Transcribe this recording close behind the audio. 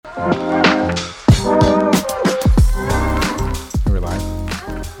We're live.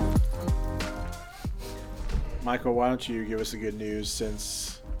 Michael, why don't you give us the good news,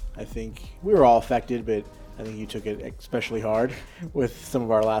 since I think we were all affected, but I think you took it especially hard with some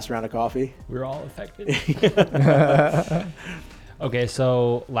of our last round of coffee. We were all affected. Okay,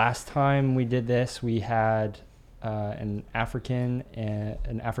 so last time we did this, we had an African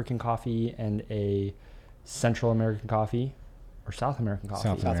coffee and a Central American coffee, or South American coffee.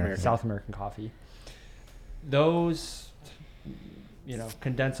 South American coffee. Those,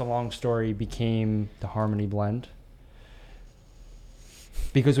 condense a long story, became the Harmony blend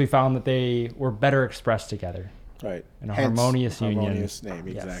because we found that they were better expressed together. Right. In a harmonious union. Harmonious name,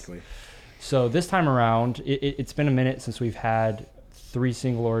 exactly. Yes. So this time around, it's been a minute since we've had 3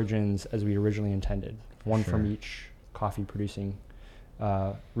 single origins as we originally intended, one from each coffee producing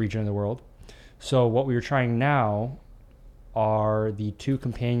region of the world. So what we are trying now are the 2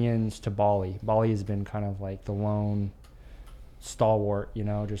 companions to Bali. Bali has been kind of like the lone stalwart,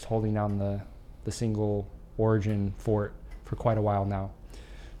 just holding down the single origin fort for quite a while now.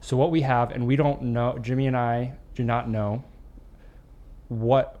 So what we have, and we don't know, Jimmy and I do not know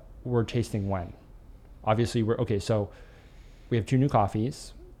what we're tasting when. Obviously, so we have 2 new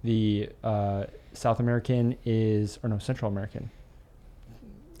coffees. The Central American.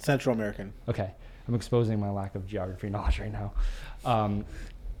 Central American. Okay. I'm exposing my lack of geography knowledge right now.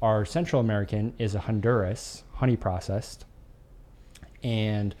 Our Central American is a Honduras, honey processed.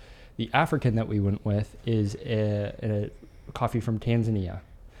 And the African that we went with is a coffee from Tanzania.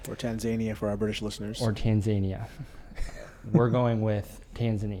 Or Tanzania for our British listeners. Or Tanzania. We're going with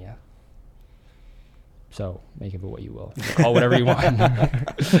Tanzania. So make of it what you will. Call whatever you want.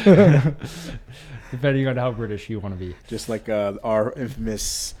 Depending on how British you want to be. Just like our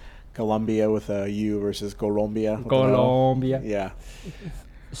infamous Colombia with a U versus Colombia. Colombia. Yeah.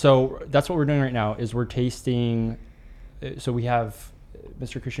 So that's what we're doing right now is we're tasting. So we have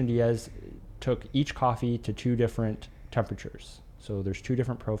Mr. Christian Diaz took each coffee to 2 different temperatures. So there's 2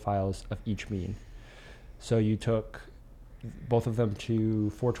 different profiles of each bean. So you took both of them to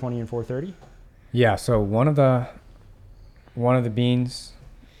 420 and 430? Yeah, so one of the beans,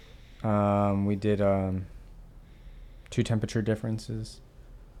 we did 2 temperature differences,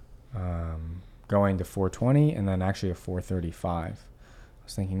 going to 420 and then actually a 435. I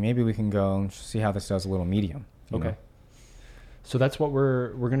was thinking maybe we can go and see how this does a little medium. Okay. So that's what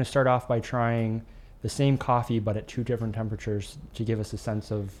we're going to start off by trying the same coffee but at 2 different temperatures to give us a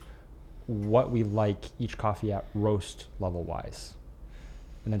sense of what we like each coffee at roast level wise.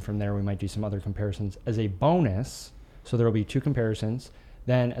 And then from there, we might do some other comparisons as a bonus. So there will be 2 comparisons.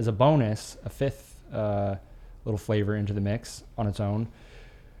 Then as a bonus, a 5th little flavor into the mix on its own.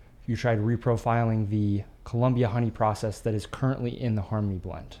 You tried reprofiling the Colombia honey process that is currently in the Harmony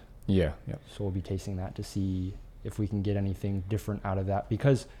blend. Yeah. So we'll be tasting that to see if we can get anything different out of that.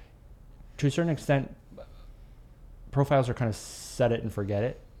 Because to a certain extent, profiles are kind of set it and forget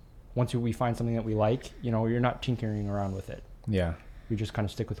it. Once we find something that we like, you're not tinkering around with it. Yeah. We just kind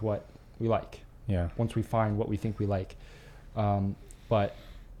of stick with what we like. Yeah. Once we find what we think we like. But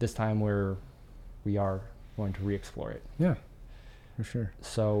this time we are going to re-explore it. Yeah, for sure.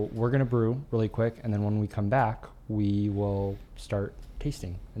 So we're going to brew really quick. And then when we come back, we will start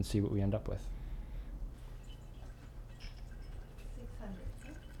tasting and see what we end up with. 600.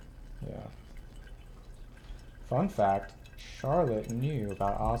 Yeah. Fun fact, Charlotte knew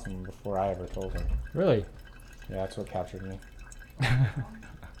about Osmond before I ever told her. Really? Yeah, that's what captured me.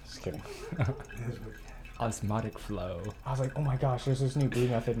 Just kidding. Osmotic flow. I was like, oh my gosh, there's this new brew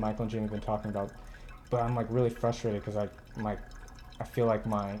method Michael and Jimmy have been talking about, but I'm like really frustrated because I feel like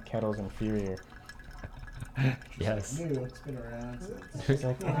my kettle's inferior. Yes. It's been around since. She's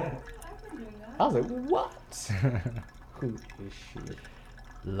like, I was like, what? Who is she?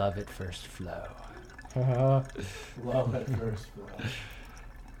 Love at first flow. Love at first flow.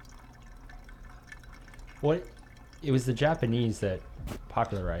 What? It was the Japanese that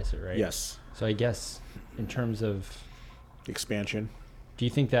popularized it, right? Yes. So I guess in terms of Expansion. do you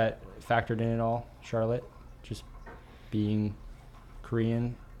think that factored in at all, Charlotte? Just being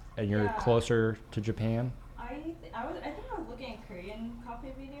Korean and you're closer to Japan? I think I was looking at Korean coffee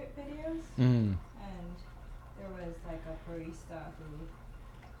videos, Mm. and there was like a barista who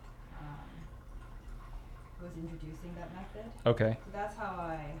was introducing that method. Okay. So that's how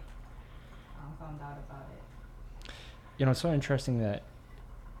I found out about it. It's so interesting that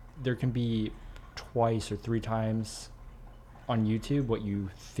there can be twice or 3 times on YouTube what you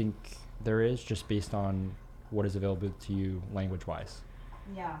think there is just based on what is available to you language-wise.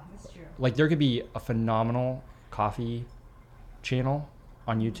 Yeah, that's true. Like there could be a phenomenal coffee channel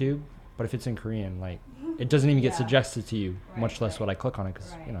on YouTube, but if it's in Korean, like it doesn't even get Yeah. suggested to you, Right, much less right. what I click on it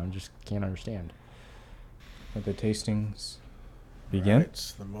because Right. I just can't understand. Let the tastings All begin. right,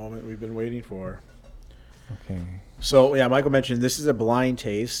 it's the moment we've been waiting for. Okay. So, yeah, Michael mentioned this is a blind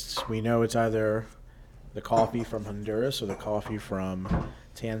taste. We know it's either the coffee from Honduras or the coffee from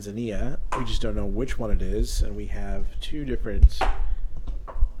Tanzania. We just don't know which one it is, and we have two different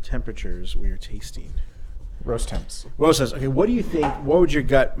temperatures we are tasting. Roast temps. Well, says, okay, what do you think? What would your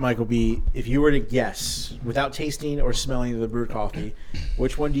gut, Michael, be if you were to guess without tasting or smelling the brewed coffee?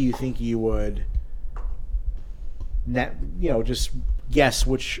 Which one do you think you would, just guess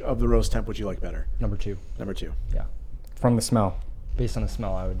which of the roast temp would you like better? Number 2. Number 2. Yeah. From the smell. Based on the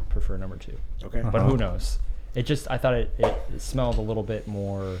smell, I would prefer number 2. Okay. But Uh-huh. who knows? I thought it smelled a little bit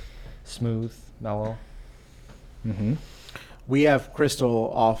more smooth, mellow. Mm-hmm. We have Crystal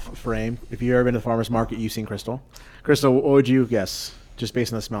off frame. If you've ever been to the farmer's market, you've seen Crystal. Crystal, what would you guess, just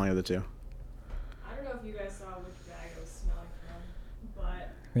based on the smelling of the two? I don't know if you guys saw which bag I was smelling from, but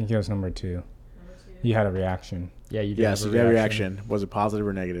I think it was number 2. number 2. You had a reaction. Yeah, you did. Yes, have you got a reaction. Was it positive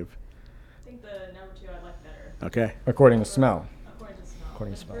or negative? I think the number 2 I like better. Okay. According to smell. According to smell.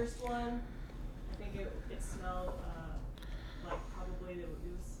 According to the smell. first one, I think it smelled like probably it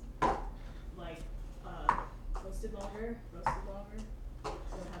was like roasted longer. So it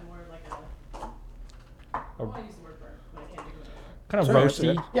had more of like I don't want to use the word burnt, but I can't think of it. Kind of Sorry,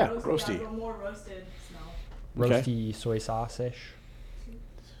 roasty. that's okay. Yeah, Yeah, roasty. but more roasted smell. Okay. Roasty soy sauce-ish.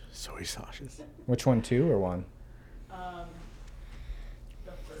 Soy sauces. Which one, 2 or 1?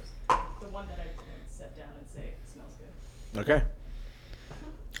 The first, the one that I can set down and say it smells good. Okay.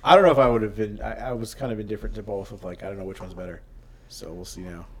 I don't know if I would have been. I was kind of indifferent to both. Of like, I don't know which one's better. So we'll see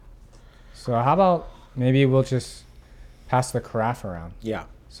now. So how about maybe we'll just pass the carafe around. Yeah.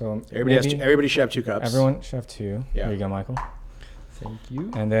 So Everybody should have 2 cups. Everyone should have 2. Yeah. There you go, Michael. Thank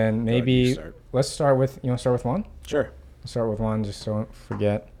you. And then you maybe start. let's start with. You want to start with 1? Sure. Let's start with 1, just so don't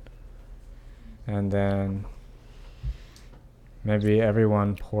forget. And then maybe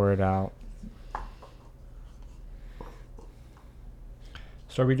everyone pour it out.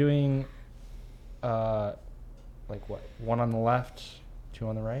 So are we doing, like what? 1 on the left, 2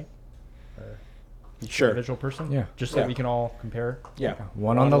 on the right, or each Sure. individual person? Yeah. Just so Yeah. we can all compare. Yeah.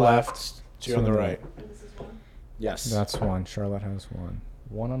 1 on the left, 2 on the right. And this is one. Yes. That's 1. Charlotte has 1.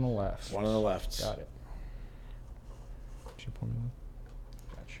 1 on the left. 1 on the left. Got it. Should you pour me 1?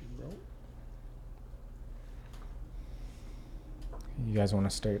 Got you, bro. You guys want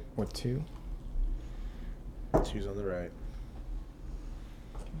to start with 2? 2's on the right.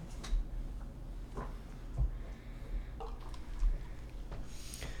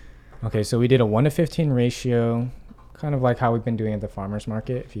 Okay, so we did a 1 to 15 ratio, kind of like how we've been doing at the farmer's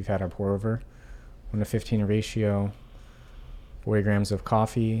market. If you've had our pour over, 1 to 15 ratio, 40 grams of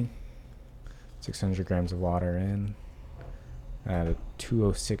coffee, 600 grams of water in, at a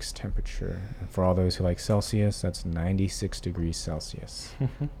 206 temperature. And for all those who like Celsius, that's 96 degrees Celsius.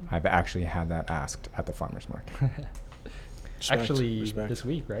 I've actually had that asked at the farmer's market. Actually, Respect. this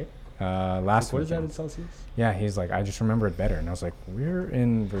week, right? Last What is that in weekend. Celsius? Yeah, he's like, I just remember it better. And I was like, we're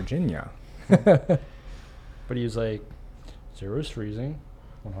in Virginia. But he was like, 0 is freezing,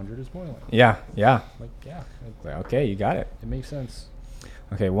 100 is boiling. Yeah. Like, yeah, Like, okay, you got it. it makes sense.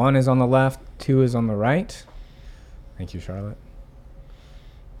 Okay, 1 is on the left, 2 is on the right. Thank you, Charlotte.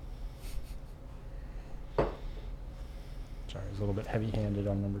 Sorry, I was a little bit heavy-handed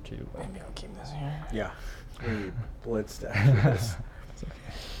on number 2. Maybe I'll keep this here. Yeah. We blitzed after this. It's okay.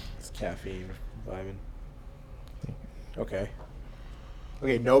 It's caffeine vibing. Okay.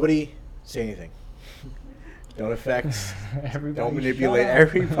 Okay, nobody say anything. Don't affect. Everybody Don't manipulate shut up.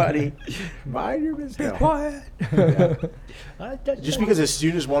 everybody. Mind your business. Be quiet. Yeah. Just because as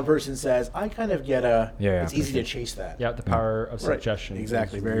soon as one person says, I kind of get a, Yeah, it's for easy sure. to chase that. Yeah, the power of Right. suggestion.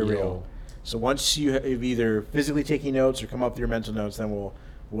 Exactly, is very real. So once you have either physically taking notes or come up with your mental notes, then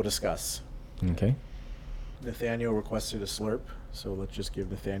we'll discuss. Okay. Nathaniel requested a slurp, so let's just give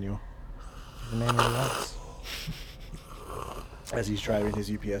Nathaniel The man really wants. as he's driving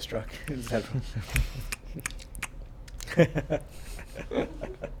his UPS truck. His headphones.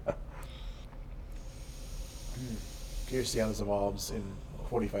 Curious to see how this evolves in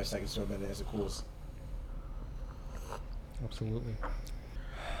 45 seconds to a minute as it cools. Absolutely.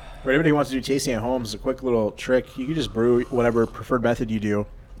 For anybody who wants to do tasting at home, it's a quick little trick. You can just brew whatever preferred method you do,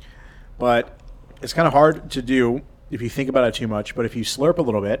 but it's kind of hard to do if you think about it too much. But if you slurp a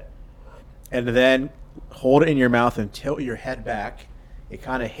little bit and then hold it in your mouth and tilt your head back, it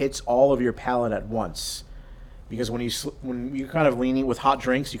kind of hits all of your palate at once. Because when you're kind of leaning with hot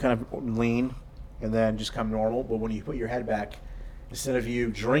drinks, you kind of lean and then just come normal. But when you put your head back, instead of you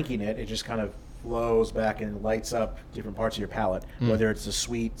drinking it, it just kind of flows back and lights up different parts of your palate. Whether it's a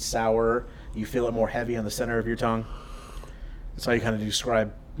sweet, sour, you feel it more heavy on the center of your tongue. That's how you kind of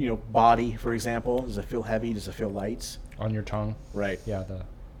describe, body, for example. Does it feel heavy? Does it feel light? On your tongue. Right. Yeah, the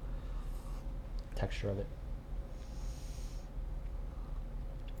texture of it.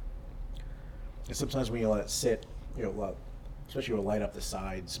 And sometimes when you let it sit, especially you'll light up the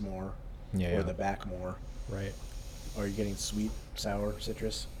sides more, or the back more. Right. Or you're getting sweet, sour,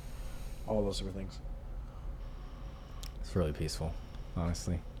 citrus, all those sort of things. It's really peaceful,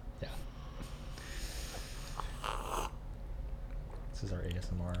 honestly. Yeah. This is our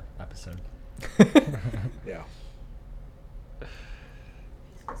ASMR episode. Yeah.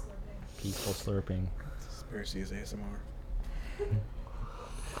 Peaceful slurping. Conspiracy is ASMR.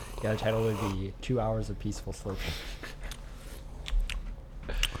 Yeah, the title would be 2 hours of peaceful slurping.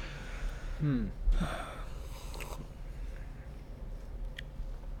 You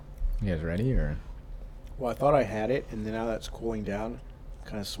guys ready or? Well, I thought I had it, and then now that's cooling down,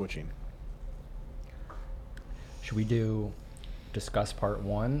 kind of switching. Should we discuss part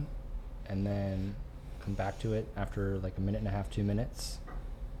 1 and then come back to it after like a minute and a half, 2 minutes?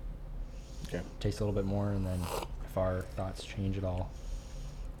 Okay. Taste a little bit more, and then if our thoughts change at all.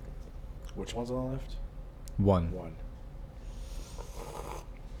 Which one's on the left? One. One.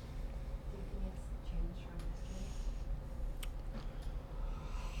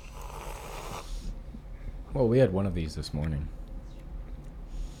 Well, we had one of these this morning,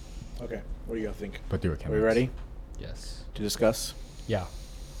 Okay. What do you think? but they were Are we chemicals. ready Yes. to discuss? Yeah.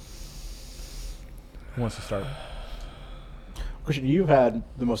 Who wants to start? Christian, you've had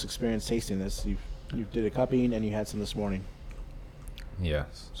the most experience tasting this. You did a cupping and you had some this morning.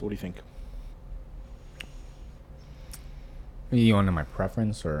 Yes. So what do you think? You want to know my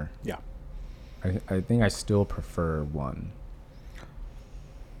preference or? Yeah. I think I still prefer one.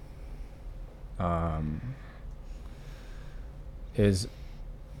 Is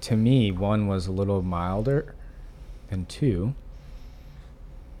to me one was a little milder than two,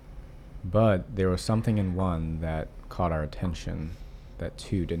 but there was something in one that caught our attention that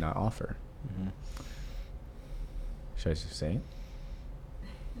two did not offer. Mm-hmm. Should I just say it?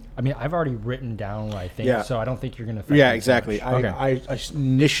 I mean, I've already written down what I think, Yeah. so I don't think you're going to. Yeah, exactly. Okay.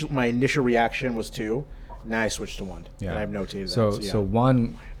 My initial reaction was two. Now I switched to one. Yeah. And I've notated So that. so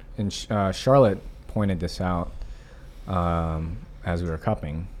one, and Charlotte pointed this out as we were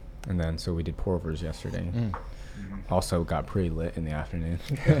cupping, and then so we did pour overs yesterday. Also got pretty lit in the afternoon.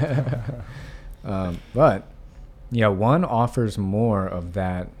 But yeah, one offers more of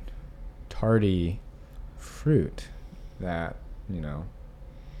that tarty fruit that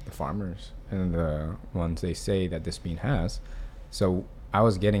the farmers and the ones they say that this bean has. So I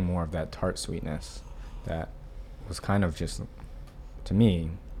was getting more of that tart sweetness that was kind of just, to me,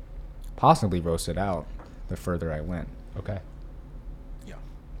 possibly roasted out the further I went. Okay. Yeah.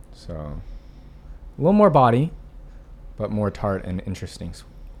 So a little more body, but more tart and interesting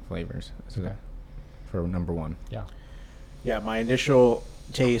flavors. So Okay. for number one. Yeah. Yeah, my initial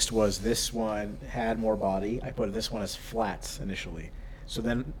taste was this one had more body. I put this one as flats initially. So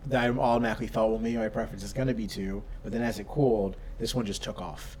then I automatically thought, well, maybe my preference is going to be two. But then as it cooled, this one just took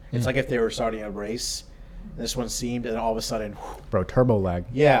off. It's like if they were starting a race. This one seemed, and all of a sudden, Bro, turbo lag.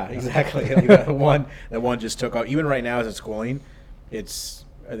 yeah, exactly. Like that one just took off. Even right now as it's cooling, it's,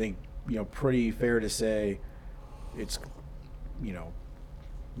 I think, pretty fair to say it's,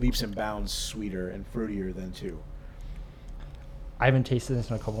 leaps and bounds sweeter and fruitier than two. I haven't tasted this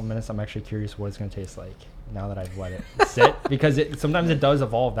in a couple of minutes. I'm actually curious what it's going to taste like now that I've let it sit, because sometimes it does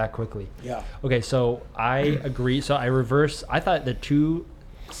evolve that quickly. Yeah. Okay, so I agree. So I thought the two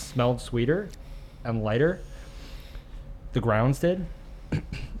smelled sweeter and lighter. The grounds did.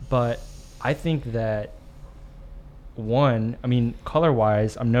 But I think that one, I mean,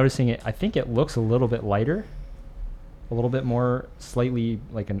 color-wise, I'm noticing it. I think it looks a little bit lighter, a little bit more slightly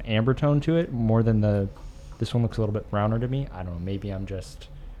like an amber tone to it, more than this one looks a little bit browner to me. I don't know. Maybe I'm just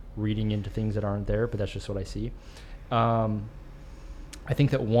reading into things that aren't there, but that's just what I see. I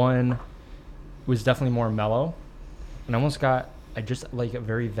think that one was definitely more mellow, and almost got just like a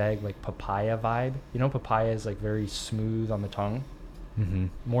very vague like papaya vibe. Papaya is like very smooth on the tongue,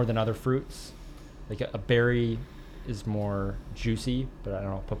 more than other fruits. Like a berry is more juicy, but I don't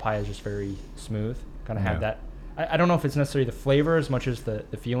know. Papaya is just very smooth. Kind of have that. I don't know if it's necessarily the flavor as much as the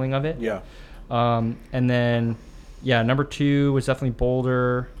feeling of it. Yeah. And then, number two was definitely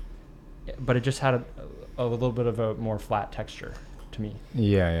bolder, but it just had a little bit of a more flat texture to me.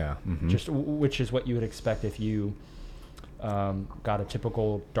 Yeah. Just which is what you would expect if you got a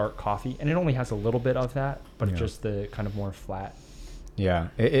typical dark coffee, and it only has a little bit of that, but it's just the kind of more flat Yeah,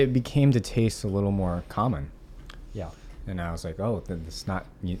 it became to taste a little more common. Yeah. And I was like, oh, then it's not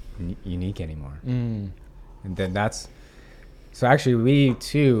unique anymore. Mm. And then that's... So actually, we,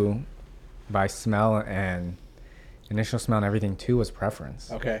 too, by smell and initial smell and everything, too, was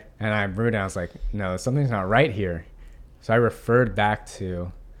preference. Okay. And I brewed it, and I was like, no, something's not right here. So I referred back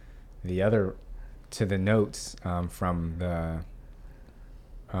to the notes from the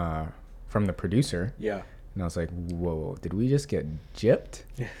producer. Yeah. And I was like, whoa, did we just get gypped?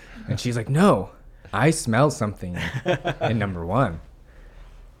 And she's like, no, I smell something in number one.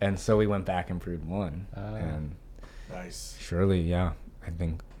 And so we went back and brewed one. And Nice. surely, yeah, I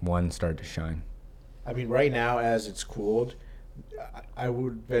think one started to shine. I mean, right now, as it's cooled, I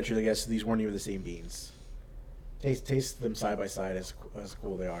would venture to guess these weren't even the same beans. Taste them side by side as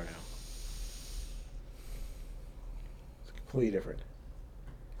cool they are now. It's completely different.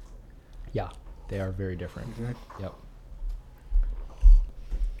 Yeah, they are very different. Yep.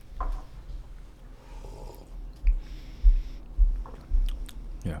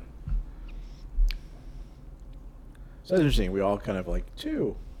 Yeah. So that's interesting. We all kind of like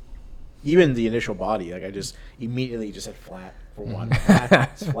two. Even the initial body, like I just immediately just said flat for one.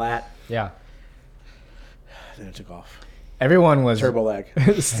 It's flat. Yeah. Then it took off. Everyone was Turbo leg.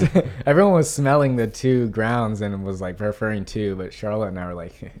 everyone was smelling the two grounds and was like preferring two, but Charlotte and I were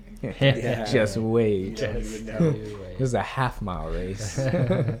like, Yeah. just You wait. don't even know. This is a half-mile race.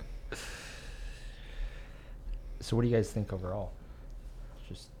 So what do you guys think overall?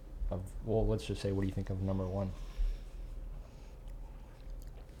 Let's just say, what do you think of number one?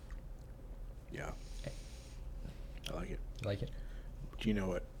 Yeah. I like it. Like it? Do you know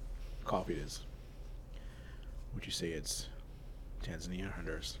what coffee it is? Would you say it's Tanzania or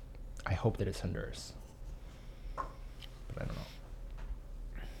Honduras? I hope that it's Honduras, but I don't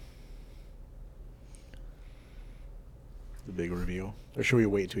know. The big reveal. Or should we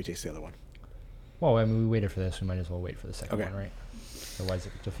wait until we taste the other one? Well, I mean, we waited for this. We might as well wait for the second Okay. one, right? Otherwise,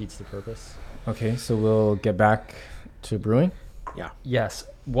 it defeats the purpose. Okay, so we'll get back to brewing. Yeah. Yes.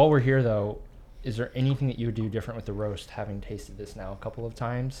 While we're here, though, is there anything that you would do different with the roast, having tasted this now a couple of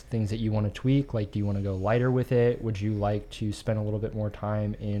times? Things that you want to tweak? Like, do you want to go lighter with it? Would you like to spend a little bit more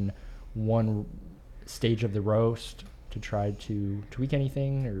time in one stage of the roast to try to tweak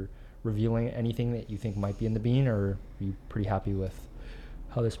anything or revealing anything that you think might be in the bean? Or are you pretty happy with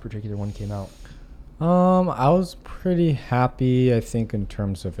how this particular one came out? I was pretty happy, I think, in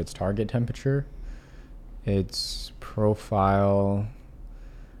terms of its target temperature. Its profile,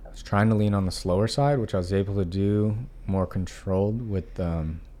 I was trying to lean on the slower side, which I was able to do more controlled with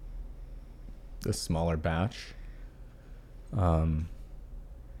the smaller batch. It's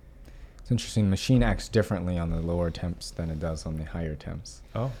interesting, the machine acts differently on the lower temps than it does on the higher temps.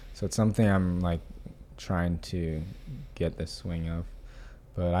 Oh. So it's something I'm like trying to get the swing of.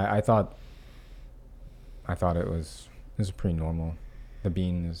 But I thought it was pretty normal. The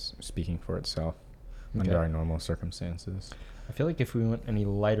bean is speaking for itself under our normal circumstances. I feel like if we went any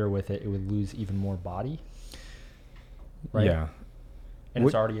lighter with it, it would lose even more body. Right? Yeah. And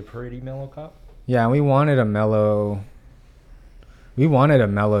it's already a pretty mellow cup. Yeah, we wanted a mellow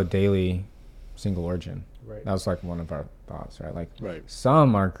daily single origin. Right. That was like one of our thoughts, right? Like Right.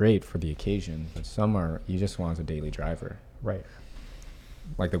 some are great for the occasion, but some are you just want as a daily driver. Right.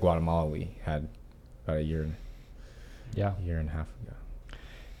 Like the Guatemala we had about a year Yeah. and a half ago.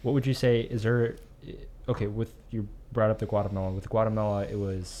 What would you say, with you brought up the Guatemala. With the Guatemala, it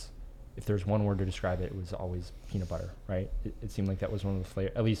was, if there's one word to describe it, it was always peanut butter, right? It seemed like that was one of the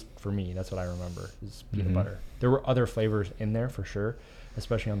flavors, at least for me, that's what I remember, is peanut butter. There were other flavors in there for sure,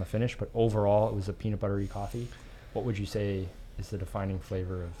 especially on the finish, but overall it was a peanut buttery coffee. What would you say is the defining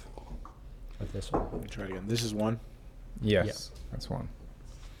flavor of this one? Let me try it again. This is one. Yes, that's one.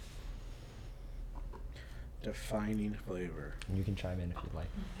 Defining flavor. And you can chime in if you'd like.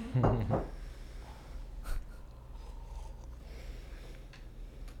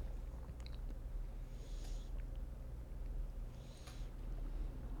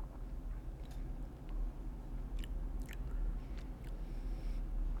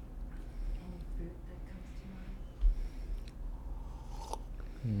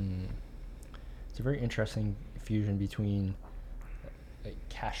 It's a very interesting fusion between like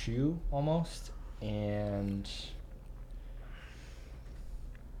cashew almost and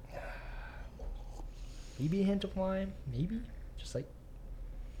maybe a hint of lime, maybe just like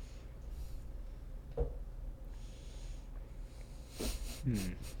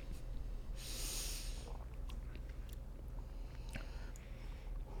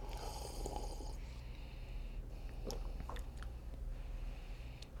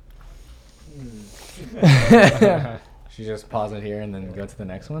Should we just pause it here and then go to the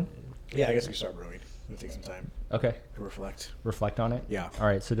next one? Yeah, I guess we start brewing. It'll take some time Okay. to reflect. Reflect on it. Yeah. All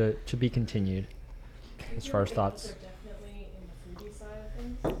right. So to be continued. As far as thoughts. Are definitely in the fruity side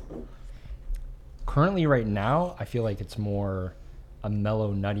of things. Currently, right now, I feel like it's more a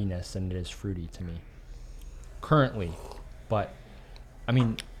mellow nuttiness than it is fruity to me. Currently, but I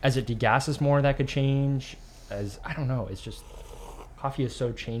mean, as it degasses more, that could change. As I don't know, it's just coffee is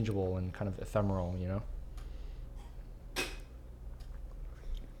so changeable and kind of ephemeral, you know.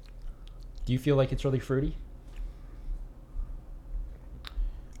 Do you feel like it's really fruity?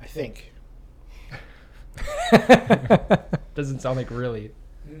 I think. Doesn't sound like really.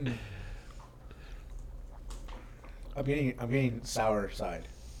 I'm getting sour side.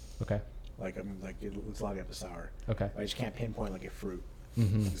 Okay. Like it's logging up to sour. Okay. I just can't pinpoint like a fruit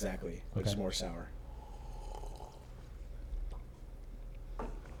Mm-hmm. exactly. It's Okay. more sour.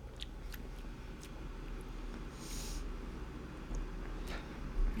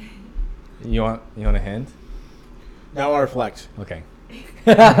 You want a hint? Now I reflect. Okay.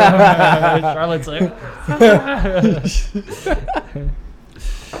 Charlotte's like. It's fun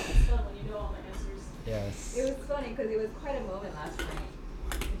when you know all the answers. Yes. It was funny because it was quite a moment last night.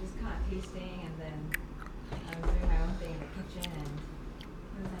 We just kind of tasting, and then I was doing my own thing in the kitchen,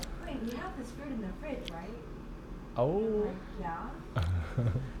 and I was like, "Wait, we have this fruit in the fridge, right?" And I'm Oh. like, "Yeah."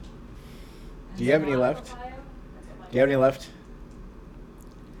 Do you have any left? Do you have any left?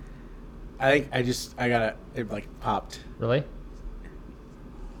 I think I got it like popped. Really? Do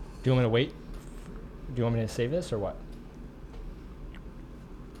you want me to wait? Do you want me to save this or what?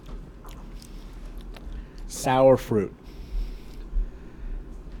 Sour fruit.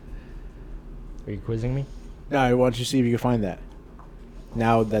 Are you quizzing me? No, why don't you see if you can find that?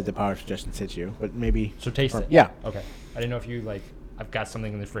 Now that the power suggestions hit you, but maybe. So taste it. Yeah. Okay. I didn't know if you like. I've got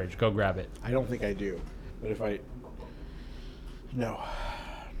something in the fridge. Go grab it. I don't think I do, but if I. No.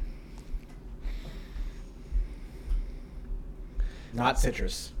 Not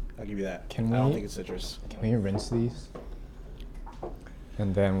citrus. I'll give you that. Can I don't we- think it's citrus. Can we rinse these?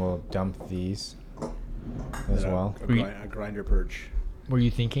 And then we'll dump these as well. A grinder purge. Were you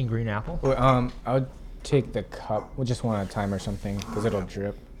thinking green apple? Well, I would take the cup. We'll just one at a time or something because it'll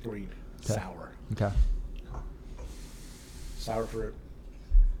drip. Green. Okay. Sour. Okay. Sour fruit.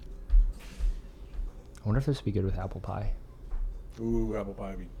 I wonder if this would be good with apple pie. Ooh, apple pie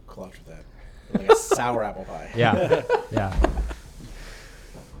would be clutch with that. Like a sour apple pie. Yeah. Yeah.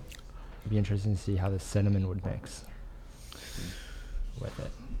 It'd be interesting to see how the cinnamon would mix with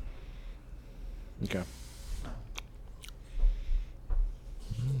it. Okay.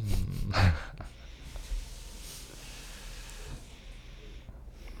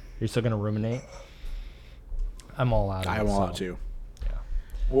 You're still gonna ruminate? I'm all out. I'm all out too. Yeah.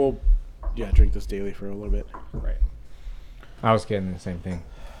 We'll, drink this daily for a little bit. Right. I was getting the same thing.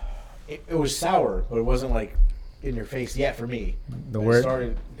 It was sour, but it wasn't like in your face yet for me. The It word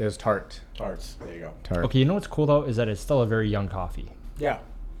started is tart. tarts. There you go. Tart. Okay. You know what's cool though is that it's still a very young coffee, Yeah.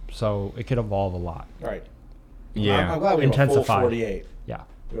 so it could evolve a lot. Right. Yeah. I'm glad we have a full Intensify. 48. Yeah.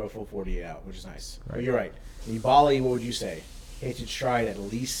 We have a full 48 out, which is nice. But Right. you're right. The Bali, what would you say? It should try it at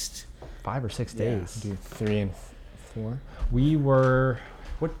least. 5 or 6 Yeah. days. Do 3 and 4. We were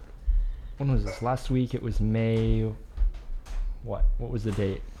when was this? Last week it was May. What was the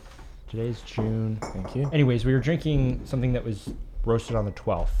date? Today's June. Thank you. Anyways, we were drinking something that was roasted on the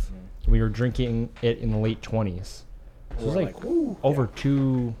 12th. We were drinking it in the late 20s. So it was We're like ooh, over yeah.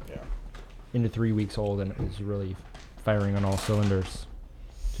 2 Yeah. into 3 weeks old, and it was really firing on all cylinders.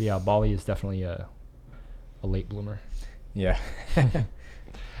 So yeah, Bali is definitely a late bloomer. Yeah.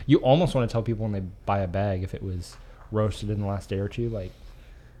 You almost want to tell people when they buy a bag if it was roasted in the last day or two, like,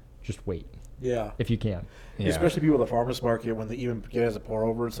 just wait Yeah. if you can. Yeah. Especially people at the farmer's market, when they even get it as a pour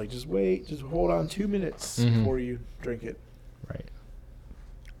over, it's like, just wait, just hold on 2 minutes Mhm. before you drink it. Right.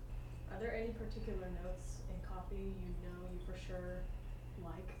 Are there any particular notes in coffee you for sure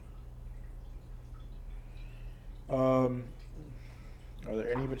like? Are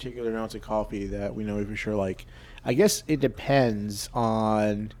there any particular notes of coffee that we know we for sure like? I guess it depends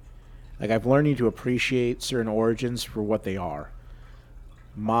on. Like, I've learned to appreciate certain origins for what they are.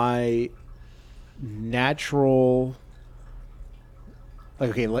 My natural.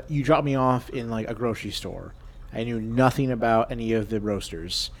 Like, okay, you dropped me off in, like, a grocery store. I knew nothing about any of the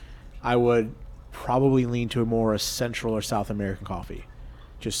roasters. I would probably lean to a more Central or South American coffee.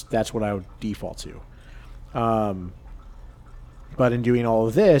 Just, that's what I would default to. But in doing all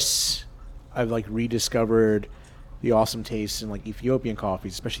of this, I've, like, rediscovered the awesome tastes in, like, Ethiopian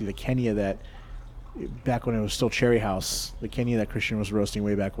coffees, especially the Kenya that, back when it was still Cherry House, the Kenya that Christian was roasting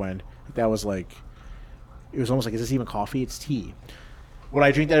way back when. That was, like, it was almost like, is this even coffee? It's tea. Would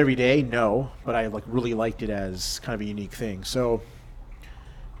I drink that every day? No, but I like really liked it as kind of a unique thing. So,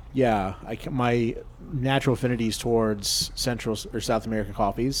 yeah, my natural affinities towards Central or South American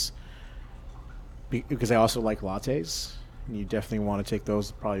coffees, because I also like lattes. And you definitely want to take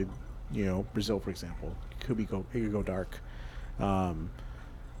those. Probably, Brazil, for example, it could go dark. But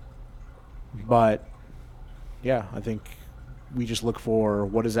yeah, I think we just look for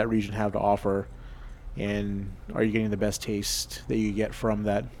what does that region have to offer, and are you getting the best taste that you get from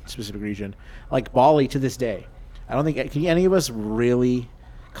that specific region? Like Bali, to this day, I don't think can any of us really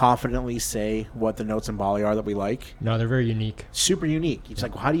confidently say what the notes in Bali are that we like. No, they're very unique. Super unique. It's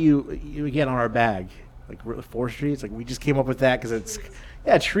like, how do you get on our bag? Like forestry, it's like we just came up with that because it's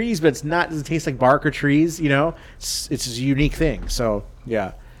trees, but it's not. Doesn't taste like bark or trees. It's a unique thing. So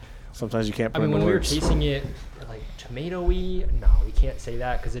yeah, sometimes you can't. Put when in we were words. tasting it, like tomatoey, no, we can't say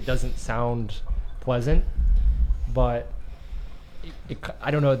that because it doesn't sound pleasant. But I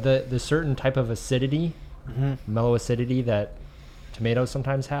don't know the certain type of acidity, mellow acidity that tomatoes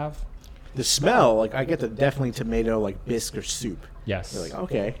sometimes have. The smell, like I get the definitely tomato, like bisque or soup. Yes. You're like,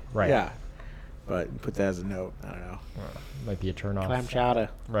 okay, Right. yeah. But put that as a note. I don't know. Might be a turn off. Clam chowder.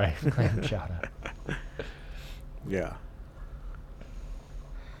 Right. Clam chowder. Yeah.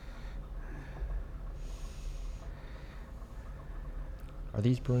 Are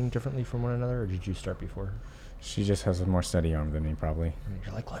these brewing differently from one another, or did you start before? She just has a more steady arm than me, probably.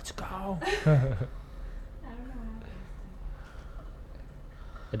 You're like, let's go. I don't know what happened.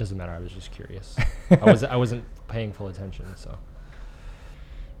 It doesn't matter. I was just curious. I wasn't paying full attention. So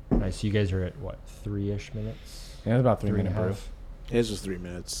nice. So you guys are at what, 3-ish minutes? Yeah, it's about 3 3 and a minute brew. half? His was 3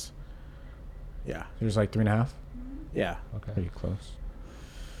 minutes. Yeah. Yours like 3.5. Yeah. Okay. Pretty close.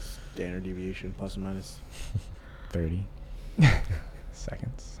 Standard deviation, plus and minus. 30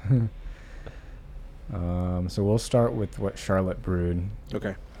 seconds. So we'll start with what Charlotte brewed.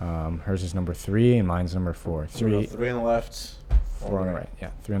 Okay. Hers is number 3 and mine's number 4. So we go 3 on the left, 4 on the right. Yeah,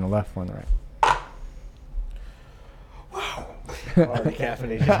 3 on the left, 4 on the right. Already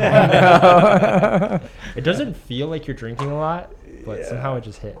caffeinated. It doesn't feel like you're drinking a lot, but somehow it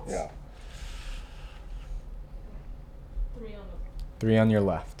just hits. Yeah. 3 on your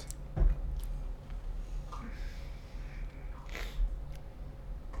left.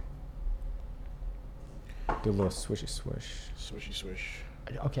 Do a little swishy swish. Swishy swish.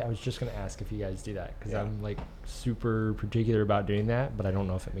 Okay, I was just gonna ask if you guys do that because Yeah. I'm like super particular about doing that, but I don't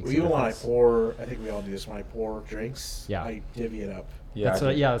know if it makes. Well, a even when I difference. pour, I think we all do this. When I pour drinks, Yeah. I divvy it up. That's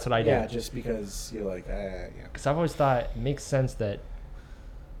what I do. Yeah, just because you're like, yeah. Because I've always thought it makes sense that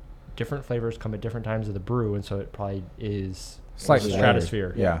different flavors come at different times of the brew, and so it probably is Slightly stratosphere.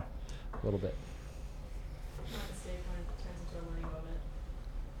 layered. Yeah. A little bit. Not the steak when it turns into a learning moment.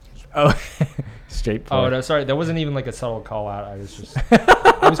 Oh, straight pour. Oh no, sorry, that wasn't even like a subtle call out. I was just,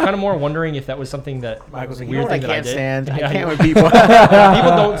 I was kind of more wondering if that was something that Michael's like, weird what I thing that can't did. stand? Yeah, I can't yeah. when people.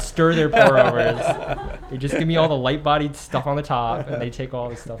 People don't stir their pour overs. They just give me all the light-bodied stuff on the top, and they take all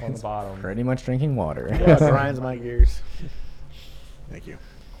the stuff on the bottom. Pretty much drinking water. Yeah, grinds my gears. Thank you.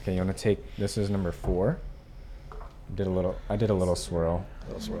 Okay, you want to take, this is number 4. I did a little swirl.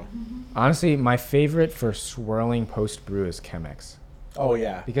 Little swirl. Honestly, my favorite for swirling post brew is Chemex. Oh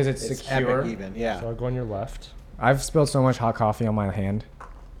yeah, Because it's secure. epic even. Yeah. So I'll go on your left. I've spilled so much hot coffee on my hand.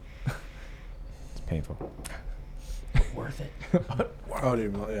 It's painful. Worth it. Oh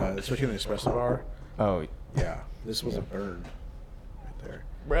dude, yeah, especially in the espresso bar. Oh, Yeah, this was a burn right there.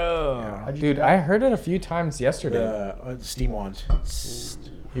 bro. Yeah. Dude, I heard it a few times yesterday. The steam wand.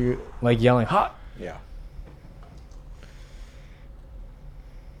 You like yelling hot. Yeah.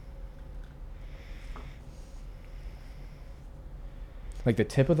 Like the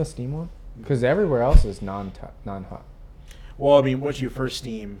tip of the steam one? Because everywhere else is non-hot. Well, I mean, once you first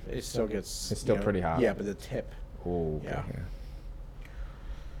steam, it still gets. It's still pretty hot. Yeah, but the tip. Oh, okay, Yeah.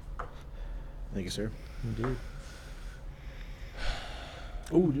 Thank you, sir. Indeed.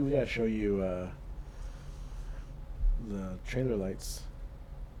 Oh, dude, we gotta show you the trailer lights.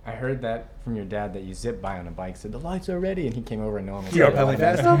 I heard that from your dad that you zipped by on a bike, said the lights are ready, and he came over and no one was You're ready. pedaling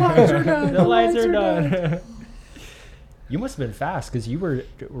fast. The lights are done. The lights are done. You must have been fast because you were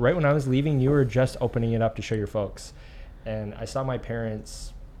right when I was leaving. You were just opening it up to show your folks, and I saw my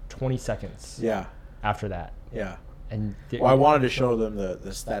parents 20 seconds Yeah, after that. yeah. And Well, I wanted to show them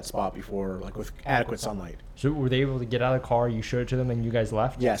that spot before, like with adequate sunlight. so were they able to get out of the car? You showed it to them, and you guys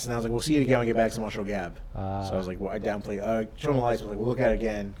left. Yes, and I was like, we'll see it again when we get back, so I want to show Gab. So I was like, well, I downplayed. Show them the lights. I was like, we'll look at it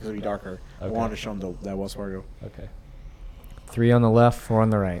again because it'll be darker. I Okay. wanted to show them that Wells Fargo. Okay. 3 on the left, 4 on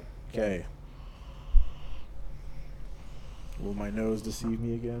the right. Okay. Will my nose deceive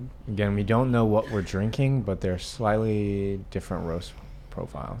me again? Again, we don't know what we're drinking, but they're slightly different roast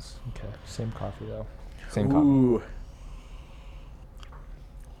profiles. Okay. Same coffee though. Same coffee. Ooh.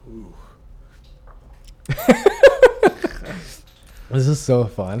 Ooh. This is so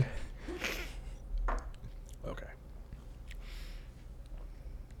fun. Okay.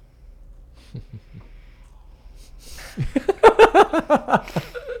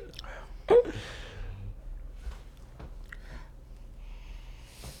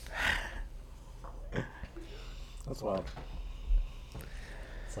 That's wild.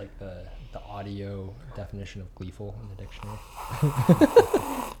 It's like the audio definition of gleeful in the dictionary.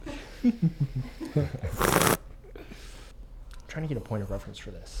 I'm trying to get a point of reference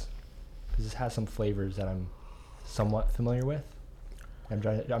for this because this has some flavors that I'm somewhat familiar with. I'm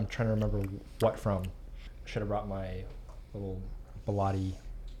trying to remember what from. Should have brought my little Bilotti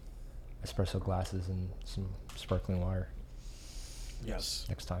espresso glasses and some sparkling water Yes.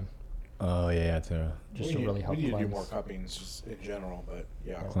 next time. Oh yeah, to Just to really help We need to do cleanse. more cuppings just in general, but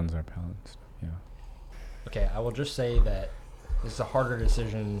yeah. cleanse our palates. Yeah. Okay, I will just say that this is a harder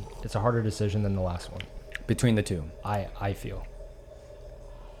decision. It's a harder decision than the last one. Between the two. I feel.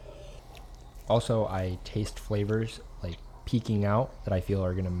 Also, I taste flavors like peeking out that I feel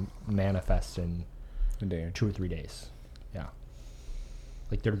are gonna manifest in A day or 2 or 3 days. Yeah.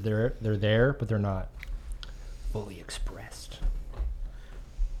 Like they're there, but they're not fully expressed.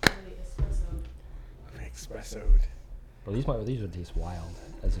 Really espresso. Espressoed. Well, these would taste wild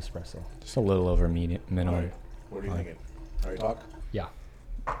as espresso. Just a little over minimum. Alright. What are you Fine. thinking? Alright, talk. Yeah.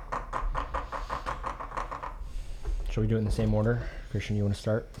 Shall we do it in the same order? Christian, you want to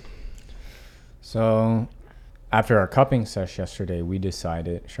start? So, after our cupping sesh yesterday,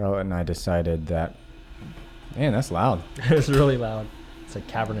 Charlotte and I decided that, man, that's loud. It's really loud. It's like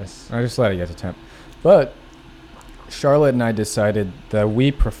cavernous. I just let it get to temp. But Charlotte and I decided that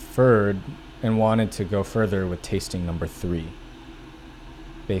we preferred and wanted to go further with tasting number 3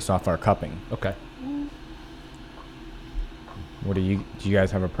 based off our cupping. Okay. Do you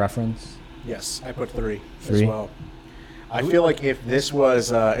guys have a preference? Yes, I put 3 as 3? well. I feel like if this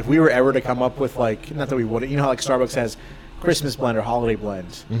was, if we were ever to come up with like, not that we would, you know how like Starbucks has Christmas blend or holiday blend.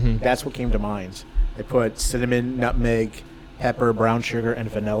 Mm-hmm. That's what came to mind. They put cinnamon, nutmeg, pepper, brown sugar, and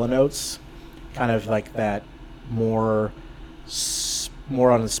vanilla notes. Kind of like that more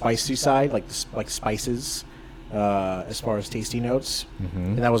on the spicy side, like spices, as far as tasty notes. Mm-hmm.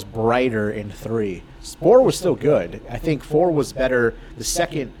 And that was brighter in 3. 4 was still good. I think 4 was better. The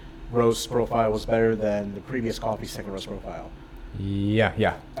second roast profile was better than the previous coffee's second roast profile.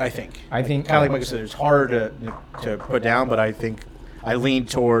 Yeah. I think. think Kind of like I said, it's hard to put down, but I think I lean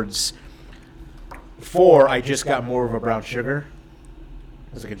towards 4. I just got more of a brown sugar.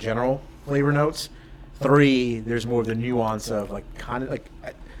 It's like a general flavor notes. 3, there's more of the nuance of like kind of like.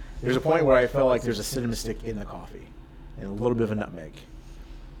 There's a point where I felt like there's a cinnamon stick in the coffee, and a little bit of a nutmeg.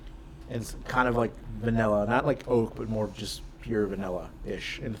 And it's kind of like vanilla, not like oak, but more just pure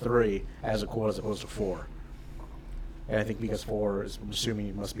vanilla-ish in 3 as opposed to 4. And I think because 4 is, I'm assuming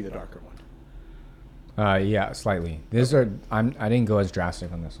it must be the darker one. Yeah, slightly. I didn't go as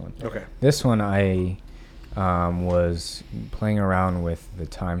drastic on this one. Okay. This one I was playing around with the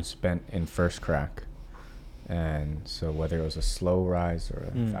time spent in first crack, and so whether it was a slow rise or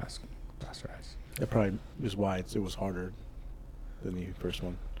a fast rise. That probably is why it was harder than the first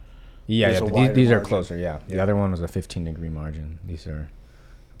one. Yeah, There's a but wider these are margin. closer. Yeah, the Yeah. other one was a 15-degree margin. These are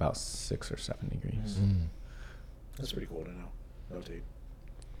about 6 or 7 degrees. That's pretty cool to know. Notate.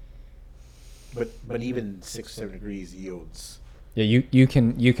 But even 6 or 7 degrees yields. Yeah, you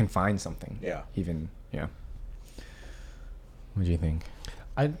can find something. Yeah. Even yeah. What do you think?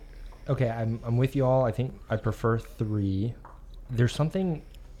 I'm with you all. I think I prefer 3. There's something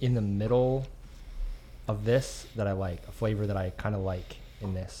in the middle of this that I like, a flavor that I kind of like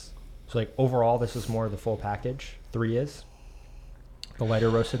in this. So like overall, this is more of the full package. 3 is the lighter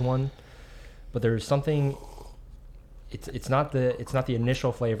roasted one, but there's something. It's not the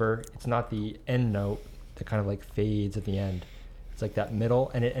initial flavor. It's not the end note that kind of like fades at the end. It's like that middle,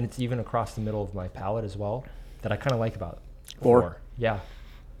 and it's even across the middle of my palate as well that I kind of like about it. 4. Yeah,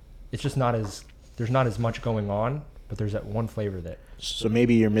 it's just there's not as much going on, but there's that one flavor that So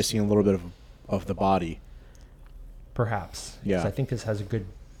maybe you're missing a little bit of the body. perhaps. Yeah. 'Cause I think this has a good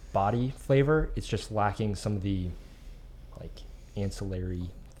body flavor. It's just lacking some of the like ancillary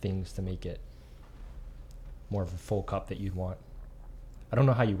things to make it more of a full cup that you'd want. I don't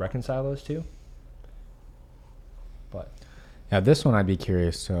know how you reconcile those two, but Yeah, this one I'd be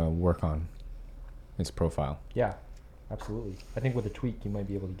curious to work on its profile. yeah, absolutely. I think with a tweak, you might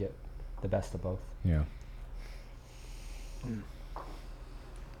be able to get the best of both. Yeah.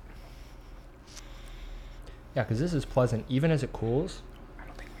 Yeah, because this is pleasant even as it cools. I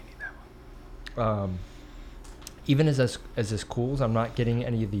don't think we need that one. Even as this cools, I'm not getting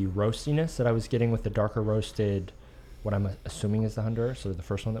any of the roastiness that I was getting with the darker roasted, what I'm assuming is the Honduras, so the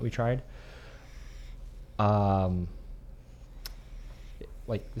first one that we tried.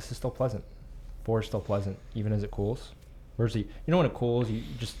 Like, this is still pleasant. 4 is still pleasant, even as it cools. Whereas when it cools,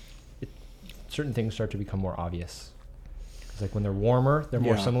 certain things start to become more obvious. It's like when they're warmer, they're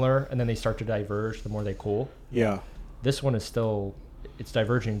more similar, and then they start to diverge the more they cool. Yeah. This one is still, it's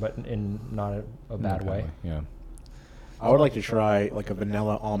diverging, but in not a bad way. Yeah. I would like to try like a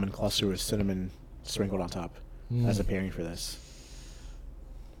vanilla almond cluster with cinnamon sprinkled on top as a pairing for this.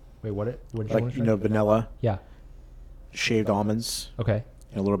 Wait, what did you want Like, to try? vanilla, Yeah. shaved almonds, Okay.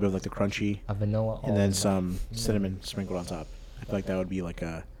 and a little bit of like the crunchy, A vanilla and then almond. some cinnamon sprinkled on top. I feel like that would be like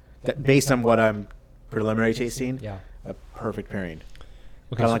based on what I'm preliminary tasting, Yeah. a perfect pairing.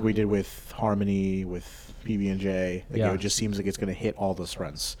 Okay. Kind of like we did with Harmony, with PB&J. Like, Yeah. it just seems like it's going to hit all those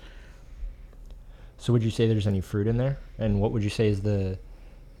fronts. So would you say there's any fruit in there? And what would you say is the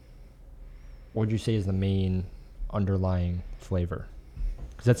main underlying flavor?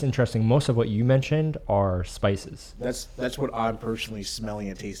 Because that's interesting. Most of what you mentioned are spices. That's what I'm personally smelling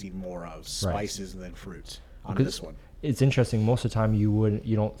and tasting more of, spices than fruits on Because this one. It's interesting. Most of the time you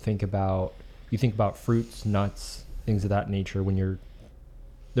think about fruits, nuts, things of that nature when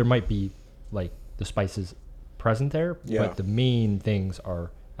there might be like the spices present there, Yeah. but the main things are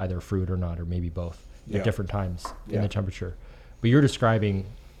either fruit or not, or maybe both at different times in Yeah. the temperature. But you're describing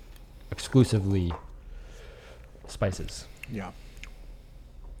exclusively spices. Yeah.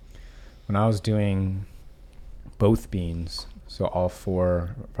 When I was doing both beans, so all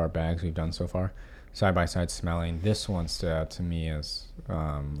 4 of our bags we've done so far, side by side smelling, this one stood out to me as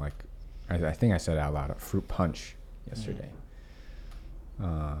I think I said it out loud, a fruit punch yesterday.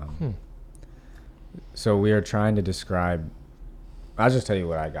 So we are trying to describe, I'll just tell you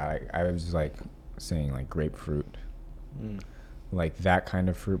what I got. I was like saying like grapefruit, like that kind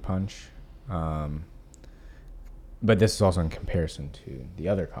of fruit punch. But this is also in comparison to the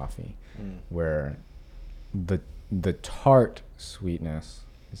other coffee, where the tart sweetness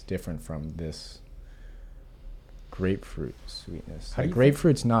is different from this grapefruit sweetness. How do Like you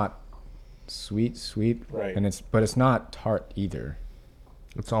grapefruit's not sweet, Right. and but it's not tart either.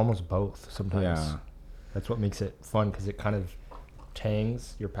 It's almost both sometimes. Yeah. That's what makes it fun, because it kind of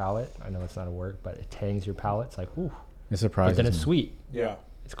tangs your palate. I know that's not a word, but it tangs your palate. It's like, ooh. It surprises But then it's me. sweet. Yeah.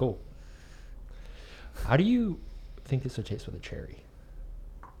 It's cool. How do you think this would taste with a cherry?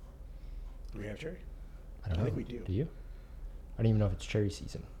 Do we have cherry? I don't I know. think we do. Do you? I don't even know if it's cherry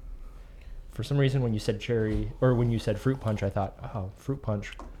season. For some reason, when you said cherry, or when you said fruit punch, I thought, oh, fruit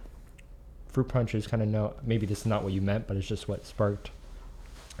punch. Fruit punch is kind of maybe this is not what you meant, but it's just what sparked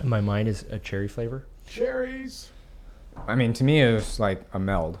in my mind is a cherry flavor Cherries. I mean, to me, it was like a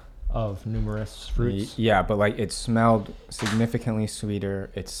meld. of numerous fruits. Yeah, but like it smelled significantly sweeter.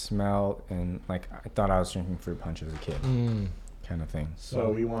 It smelled, and like I thought I was drinking fruit punch as a kid, kind of thing.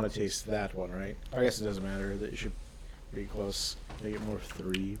 So we want to taste that one, right? I guess it doesn't matter. That should be close. Make it more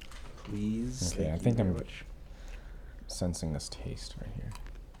 3, please. Okay, Thank I you think very I'm much. sensing this taste right here.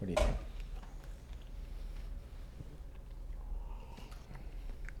 What do you think?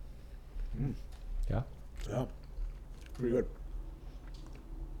 Yeah. Yeah. Pretty good.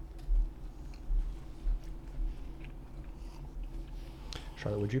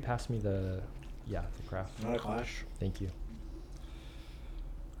 Charlotte, would you pass me the craft? Not a clash. Thank you.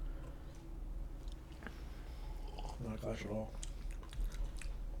 Not a clash at all.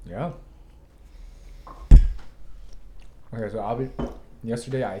 Yeah. Okay, so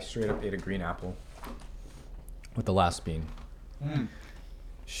yesterday I straight up ate a green apple with the last bean.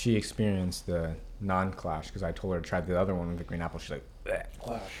 She experienced the non-clash because I told her to try the other one with the green apple. She's like, bleh.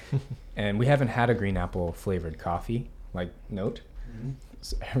 Clash. And we haven't had a green apple flavored coffee, like note.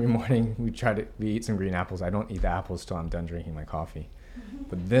 So every morning we eat some green apples. I don't eat the apples till I'm done drinking my coffee.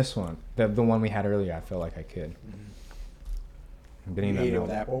 But this one, the one we had earlier, I felt like I could. I'm getting You that ate it milk.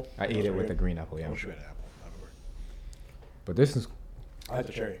 with apple? I ate it with the green apple, I yeah. wish we had an apple. That would work. But this is I like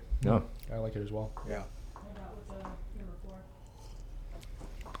the cherry. no. I like it as well. Yeah. I got with the number 4.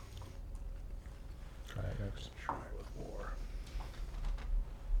 Try it next. Try it with more.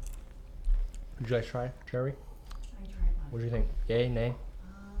 Did you guys try cherry? I tried one. What do you think? Yay, nay,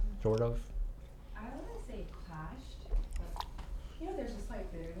 sort of? I wouldn't say clashed, but there's a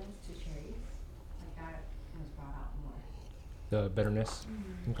slight bitterness to cherries. Like that was brought out more. The bitterness?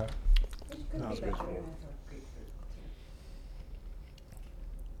 Okay. Which could No, be it's the good. bitterness of grapefruit too.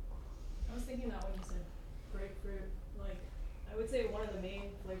 I was thinking that when you said grapefruit, like I would say one of the main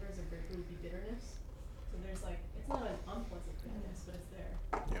flavors of grapefruit would be bitterness. So there's like, it's not an unpleasant bitterness, but it's there.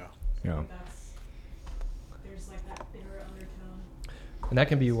 Yeah. So I Yeah. think there's like that bitter undertone. And that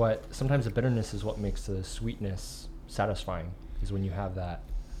can be what, sometimes the bitterness is what makes the sweetness satisfying, is when you have that,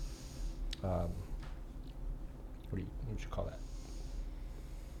 what would you call that?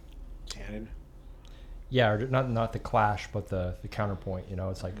 Tannin. Yeah, or not the clash, but the counterpoint, you know,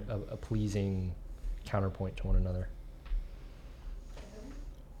 it's like a pleasing counterpoint to one another.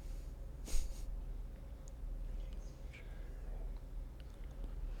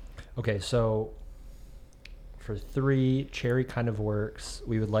 Okay, so for 3, cherry kind of works.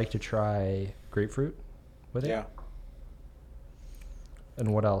 We would like to try grapefruit with it. Yeah.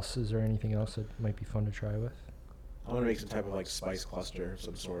 And what else? Is there anything else that might be fun to try with? I want to make some type of like spice cluster of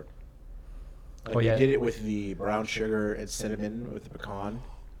some sort. Like Oh, yeah. We did it with the brown sugar and cinnamon with the pecan,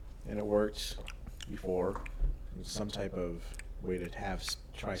 and it worked before. It's some type of way to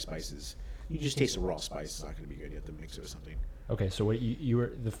try spices. You just taste the raw spice. It's not going to be good. You have to mix it with something. Okay, so what you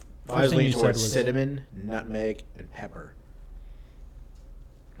were the I was first thing you leaning said towards was cinnamon, nutmeg, and pepper.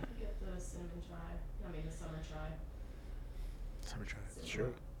 Get the cinnamon chai. I mean the summer chai. Summer try.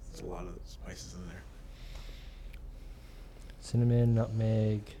 Sure. There's a lot of spices in there. cinnamon,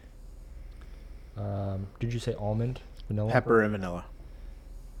 nutmeg. Did you say almond, vanilla? Pepper and vanilla.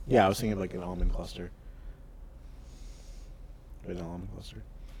 Yeah, I was thinking of like an almond cluster. Vanilla almond cluster.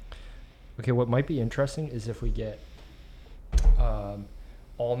 Okay, what might be interesting is if we get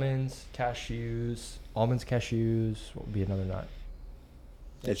almonds, cashews. What would be another nut?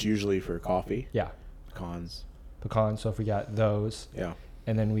 That's usually for coffee. Yeah, Pecans. pecan. So if we got those, Yeah.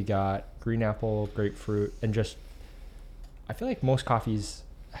 and then we got green apple, grapefruit, and just, I feel like most coffees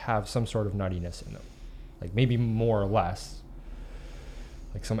have some sort of nuttiness in them, like maybe more or less.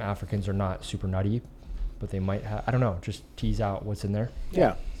 Like some Africans are not super nutty, but they might have, I don't know, just tease out what's in there.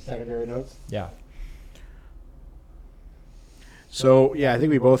 Yeah. Secondary notes. Yeah. So yeah, I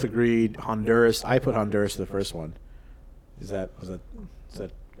think we both agreed Honduras. I put Honduras the first one. Is that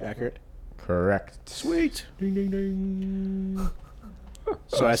accurate? Correct. Sweet. Ding, ding, ding.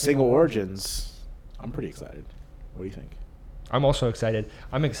 So as single origins, I'm pretty excited. What do you think? I'm also excited.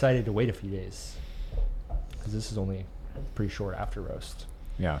 I'm excited to wait a few days because this is only pretty short after roast.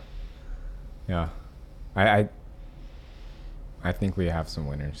 Yeah. Yeah. I think we have some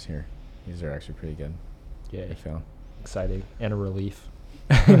winners here. These are actually pretty good. Yeah, I feel. exciting and a relief.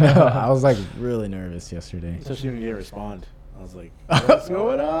 No, I was like really nervous yesterday. Especially when you didn't respond. I was like, what's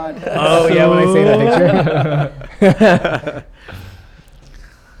going on? Oh yeah, when I say that picture.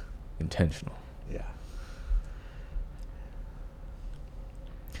 Intentional. Yeah.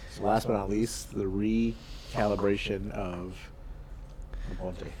 So last but not least, the recalibration of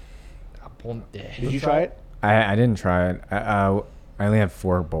Aponte. Did you try it? I didn't try it. I only have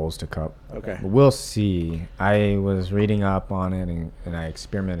 4 bowls to cup. Okay. But we'll see. I was reading up on it and I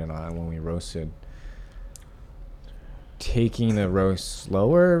experimented on it when we roasted. Taking the roast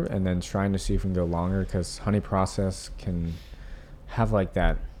slower and then trying to see if we can go longer, because honey process can have like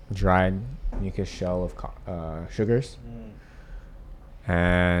that dried mucus shell of sugars.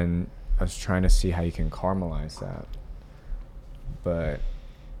 And I was trying to see how you can caramelize that.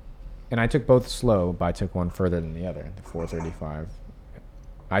 And I took both slow, but I took one further than the other, the 435.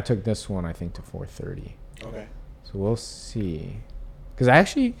 I took this one, I think, to 430. Okay. So we'll see. Because I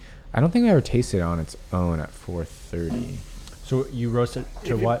don't think I ever tasted it on its own at 430. So you roast it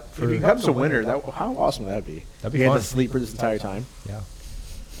to what? If it becomes a winner, how awesome would that be? That'd be you fun. had to sleep for this entire time. Yeah.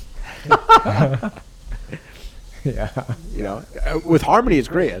 Yeah. You know, with Harmony, it's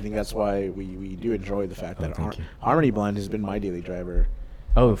great. I think that's why we do enjoy the fact that thank you. Harmony blend has been my daily driver.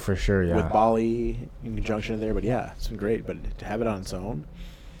 Oh, for sure, yeah. With Bali in conjunction there, but yeah, it's been great. But to have it on its own,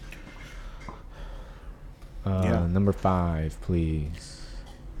 yeah. Number 5, please.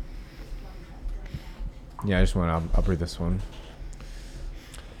 Yeah, I just want to upgrade this one.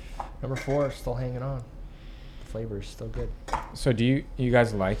 Number 4, still hanging on. The flavor's still good. So do you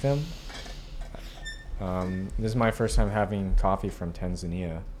guys like them? This is my first time having coffee from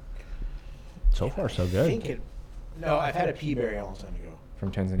Tanzania. So far, so I good. think no, I've had a pea berry a long time ago.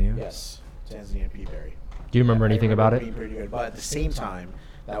 From Tanzania? Yes, Tanzanian pea berry. Do you remember anything about it? Being pretty good, but at the same time,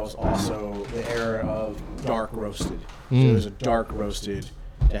 that was also the era of dark roasted. So Mm. it was a dark roasted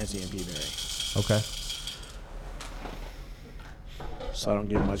Tanzanian pea berry. Okay. So I don't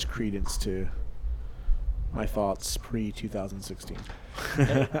give much credence to my thoughts pre 2016.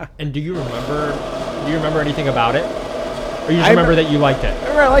 And do you remember anything about it? Or you just I remember that you liked it? I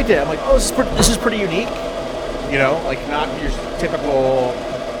remember I liked it. I'm like, oh, this is pretty unique. You know, like not your typical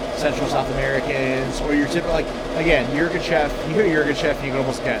Central South Americans, or your typical, like, again, Yirgacheffe, you hear Yirgacheffe and you can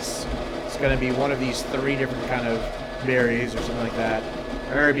almost guess. It's going to be one of these 3 different kind of berries or something like that.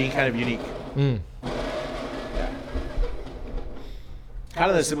 Or being kind of unique. Mm. Yeah. Kind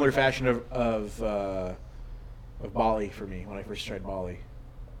of the similar fashion of Bali for me when I first tried Bali.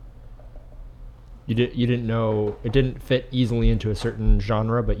 You didn't know it didn't fit easily into a certain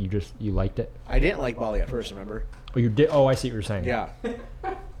genre, but you liked it. I didn't like Bali at first, remember? Oh, you did. Oh, I see what you're saying. Yeah.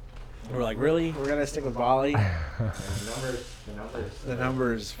 We're like, really? We're gonna stick with Bali? The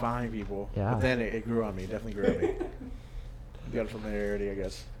numbers, fine, people. Yeah. But then it grew on me. Definitely grew on me. Got familiarity, I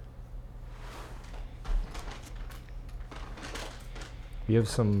guess. We have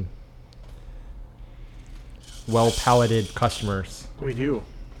some well-palated customers. We do.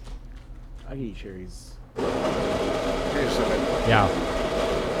 I can eat cherries. Cherries so good. Yeah.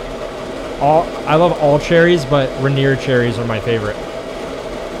 I love all cherries, but Rainier cherries are my favorite.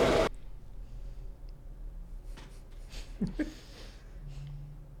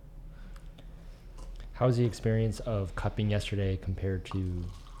 How was the experience of cupping yesterday compared to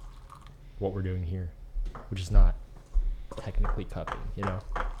what we're doing here, which is not technically cupping, you know?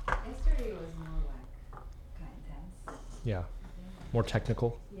 Yesterday was more like kind of intense. Yeah. I think. More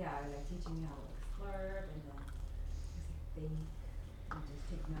technical. Yeah, like teaching me how to like slurp and then just like think and just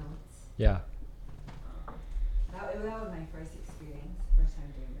take notes. Yeah. That was my first experience, first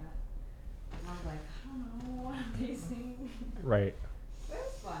time doing that. And I was like, I don't know what I'm tasting. Right. But it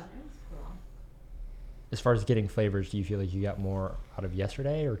was fun. It was cool. As far as getting flavors, do you feel like you got more out of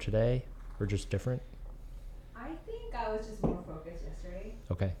yesterday or today, or just different? I think I was just more focused yesterday.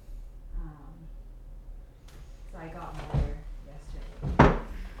 Okay. So I got more yesterday.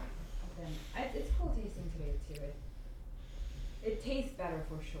 But then it's cool tasting today too. It tastes better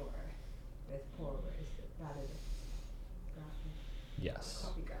for sure with pour overs rather than Yes.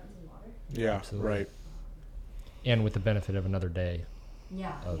 coffee grounds and water. Yeah, Absolutely. right. And with the benefit of another day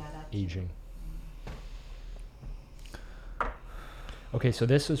Yeah, of that's aging. Okay, so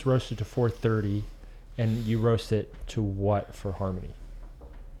this is roasted to 430, and you roast it to what for Harmony?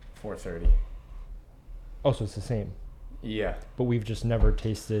 4:30. Oh, so it's the same. Yeah. But we've just never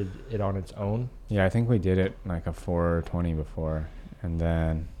tasted it on its own. Yeah, I think we did it like a 4:20 before, and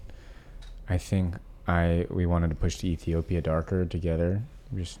then I think we wanted to push the Ethiopia darker together,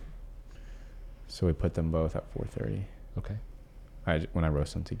 so we put them both at 4:30. Okay. When I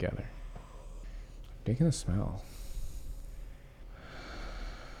roast them together. Digging the smell.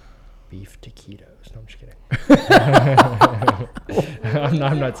 Beef taquitos. No, I'm just kidding.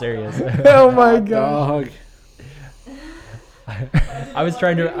 I'm not serious. Oh my god. Dog. I was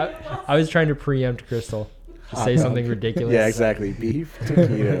trying to preempt Crystal to say something ridiculous. Yeah, exactly. Beef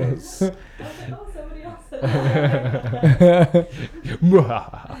taquitos. I was like, oh, somebody else said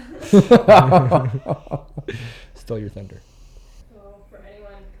that. Stole your thunder. So, for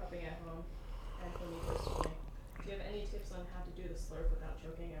anyone cupping at home and when you first do you have any tips on how to do the slurp without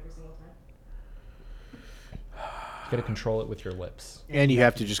choking every single time? You gotta control it with your lips. And you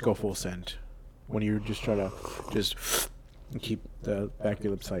have to just go full send when you just try to just keep the back of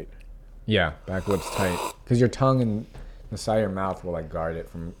your lips tight. Yeah, back lips tight, because your tongue and the side of your mouth will like guard it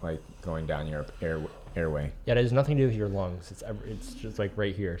from like going down your airway. Yeah, it has nothing to do with your lungs. It's just like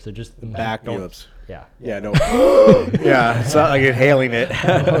right here. So just the Back of your don't- lips. Yeah. Yeah, no. Yeah, it's not like inhaling it.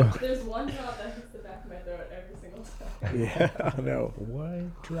 There's one drop that hits the back of my throat every single time. Yeah, I know.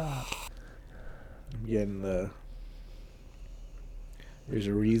 One drop. I'm getting there's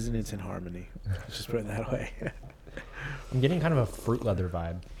a reason it's in harmony. Let's just put it that way. I'm getting kind of a fruit leather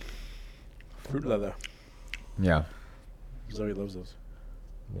vibe. Fruit leather. Yeah. Zoe loves those.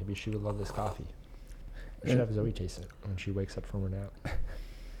 Maybe she would love this coffee. We should have Zoe taste it when she wakes up from her nap.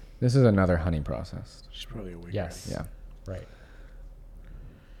 This is another honey process. She's probably awake. Yes. Yeah. Right.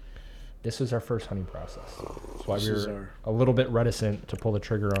 This was our first honey process. That's why This we is were a little bit reticent to pull the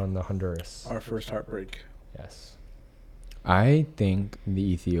trigger on the Honduras. Our first heartbreak. Yes. I think the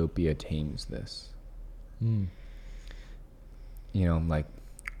Ethiopia tames this. Mm. You know, like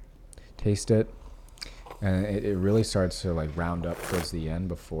taste it, and it really starts to like round up towards the end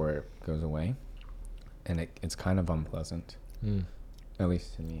before it goes away, and it's kind of unpleasant, Mm. at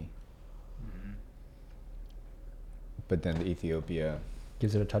least to me. But then the Ethiopia,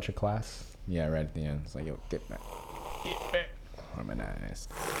 Gives it a touch of class. yeah, right at the end, it's like, yo, get back,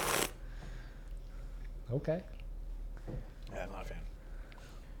 harmonized. Okay. Yeah, I'm not a fan.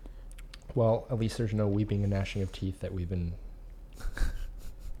 Well, at least there's no weeping and gnashing of teeth that we've been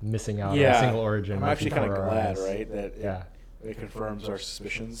missing out on Yeah. a single origin. I'm right actually kind of before our glad, eyes. right, that Yeah. it confirms our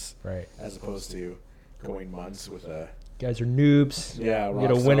suspicions Right. as opposed to going months with a guys are noobs. Yeah, You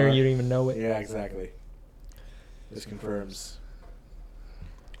get a winner, rockstar. you don't even know it. Yeah, exactly. This confirms.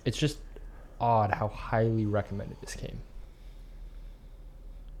 It's just odd how highly recommended this came.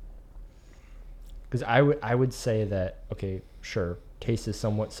 Because I would say that, okay, sure, taste is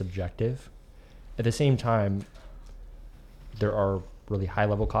somewhat subjective. At the same time, there are really high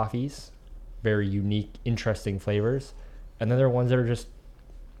level coffees, very unique, interesting flavors, and then there are ones that are just,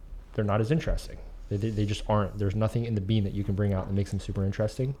 they're not as interesting. They just aren't. There's nothing in the bean that you can bring out that makes them super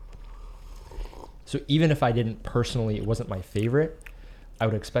interesting. So even if I didn't personally, it wasn't my favorite, I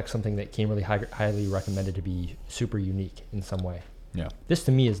would expect something that came really highly recommended to be super unique in some way. Yeah. This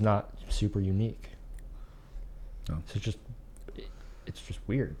to me is not super unique. No. So it's just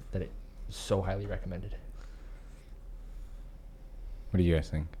weird that it's so highly recommended. What do you guys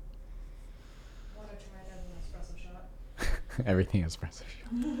think? Want to try it as an espresso shot? Everything espresso.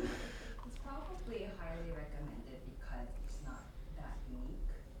 It's probably highly recommended because it's not that unique.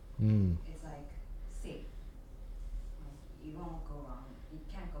 Mm. It's like safe. Like, you won't go wrong. You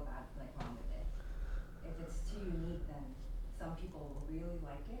can't go wrong with it. If it's too unique, then some people will really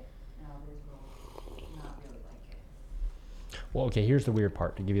like it, and others will not really like it. Well, okay, here's the weird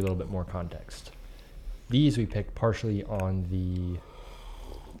part to give you a little bit more context. These we picked partially on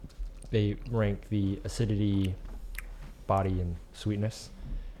they rank the acidity, body, and sweetness.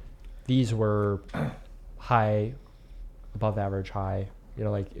 These were high, above average high,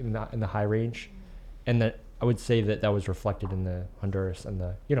 like in the high range. And that I would say that was reflected in the Honduras and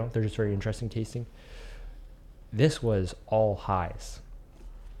they're just very interesting tasting. This was all highs.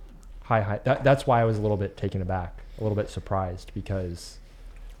 High. That's why I was a little bit taken aback, a little bit surprised, because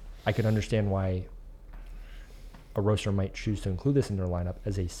I could understand why a roaster might choose to include this in their lineup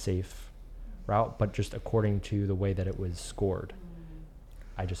as a safe route, but just according to the way that it was scored,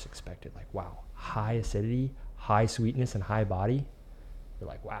 I just expected wow, high acidity, high sweetness, and high body. You're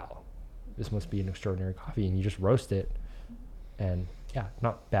like, wow, this must be an extraordinary coffee, and you just roast it, and yeah,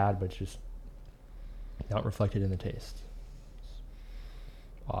 not bad, but just not reflected in the taste.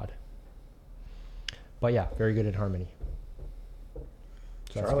 Odd. But yeah, very good at harmony.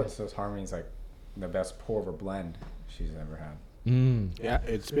 So Charlotte says Harmony's like the best pour over blend she's ever had. Yeah,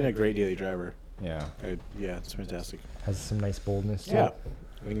 it's been a great daily driver. Yeah. Yeah, it's fantastic. Has some nice boldness to Yeah. it.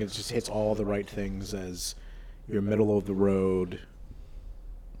 I think it just hits all the right things as your middle of the road,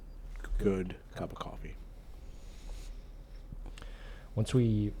 good cup of coffee. Once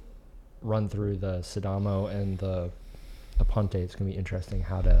we run through the Sidamo and the Ponte, it's going to be interesting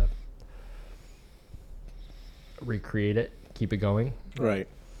how to recreate it, keep it going. Right.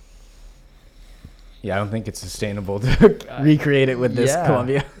 Yeah, I don't think it's sustainable to recreate it with this Yeah.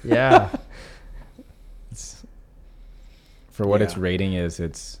 Columbia. Yeah. For what Yeah. its rating is,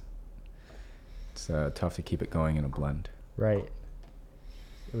 it's tough to keep it going in a blend. Right.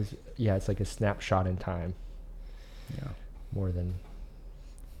 It's like a snapshot in time Yeah. more than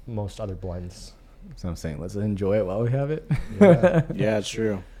most other blends. So I'm saying, let's enjoy it while we have it. Yeah. Yeah, it's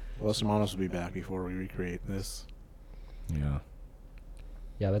true. Los Hermanos will be back before we recreate this. Yeah.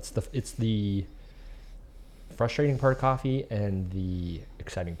 Yeah, it's the frustrating part of coffee and the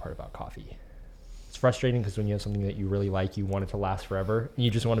exciting part about coffee. It's frustrating because when you have something that you really like, you want it to last forever, and you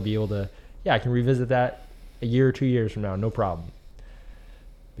just want to be able to, I can revisit that a year or 2 years from now, no problem.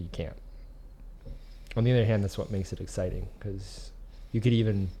 But you can't. On the other hand, that's what makes it exciting, because you could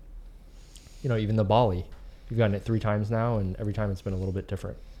even the Bali, you've gotten it 3 times now, and every time it's been a little bit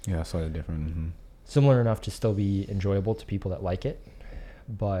different. Yeah, slightly different. Mm-hmm. Similar enough to still be enjoyable to people that like it,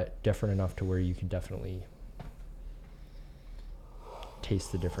 but different enough to where you can definitely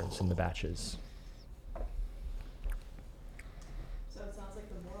taste the difference in the batches. So it sounds like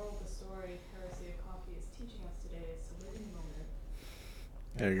the moral of the story Parousia Coffee is teaching us today is to live in the moment.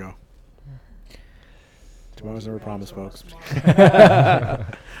 There you go. Tomorrow's never promised, folks.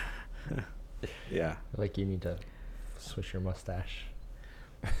 Yeah. Like you need to swish your mustache.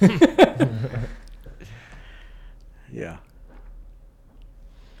 Yeah.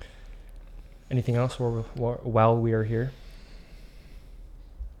 Anything else while we are here?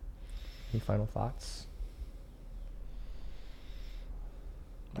 Any final thoughts?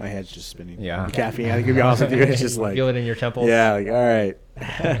 My head's just spinning. Yeah. Caffeine, I can be honest with you. It's just like, Feel it in your temples? yeah, all right.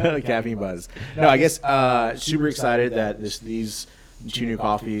 Caffeine buzz. No, I guess super excited that these 2 new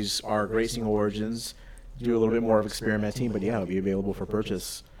coffees are great single origins. Do a little bit more of experimenting, but it'll be available for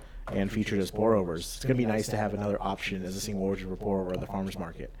purchase and featured as pour-overs. It's going to be nice to have another option as a single origin for pour-over at the farmer's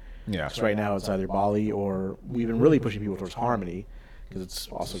market. Yeah. So right now it's either Bali or we've been really pushing people towards Harmony because it's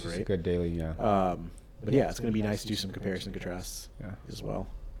also It's a great. good daily, yeah. But yeah, it's going to be nice to do some comparison and contrasts Yeah. as well.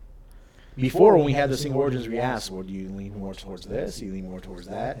 before when we had the single origins, we asked, well, do you lean more towards this? Do you lean more towards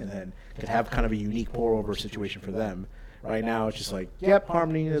that? And then could have kind of a unique pour over situation for them. Right now, it's just like, yep,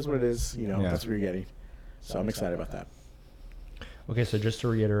 harmony is what it is. You know, that's what you're getting. So I'm excited about that. Okay, so just to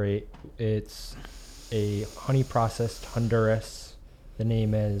reiterate, it's a honey processed Honduras. The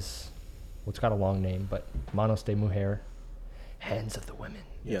name is, well, it's got a long name, but Manos de Mujer, hands of the women.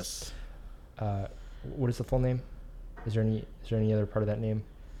 Yes. What is the full name? Is there any other part of that name?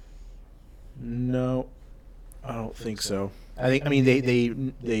 No, I don't think so. I mean,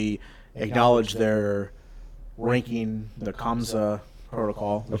 they acknowledge their ranking, the Kamsa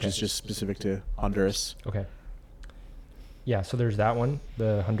protocol, which is just specific to Honduras. Okay. Yeah, so there's that one,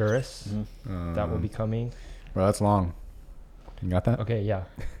 the Honduras. That will be coming. Bro, that's long. You got that? Okay, yeah.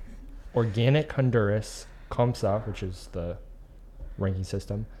 Organic Honduras, Kamsa, which is the ranking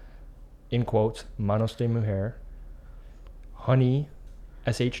system, in quotes, Manos de Mujer. Honey,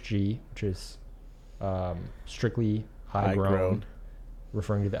 SHG, which is strictly high grown,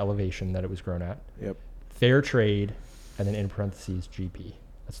 referring to the elevation that it was grown at. Yep. Fair trade, and then in parentheses, GP.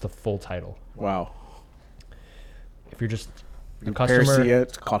 That's the full title. Wow. If you're just a In customer, Parousia,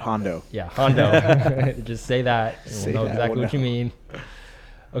 it's called Hondo. yeah, Hondo. Just say that, and Say we'll know that, exactly we'll what you know. mean.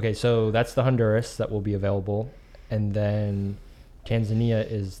 Okay, so that's the Honduras that will be available, and then Tanzania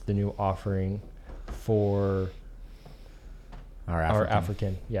is the new offering for our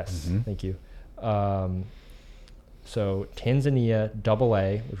African. Yes, thank you. So Tanzania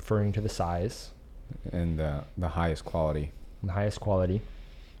AA, referring to the size. And the highest quality. The highest quality.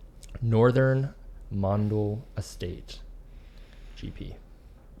 Northern Mondul Estate, GP.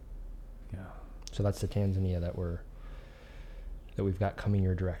 Yeah. So that's the Tanzania that we've got coming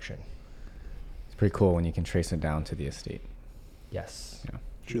your direction. It's pretty cool when you can trace it down to the estate. Yes. Yeah.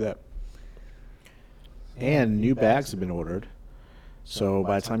 True that. And new bags have been ordered. So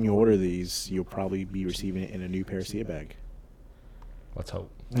by the time you order these, you'll probably be receiving it in a new Parousia bag. Let's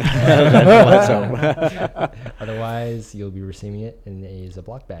hope. Let's hope. Otherwise, you'll be receiving it in a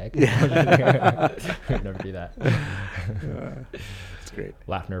Ziploc bag. We'd never do that. That's great.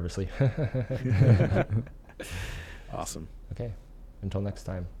 Laugh nervously. Awesome. Okay. Until next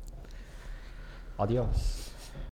time. Adios.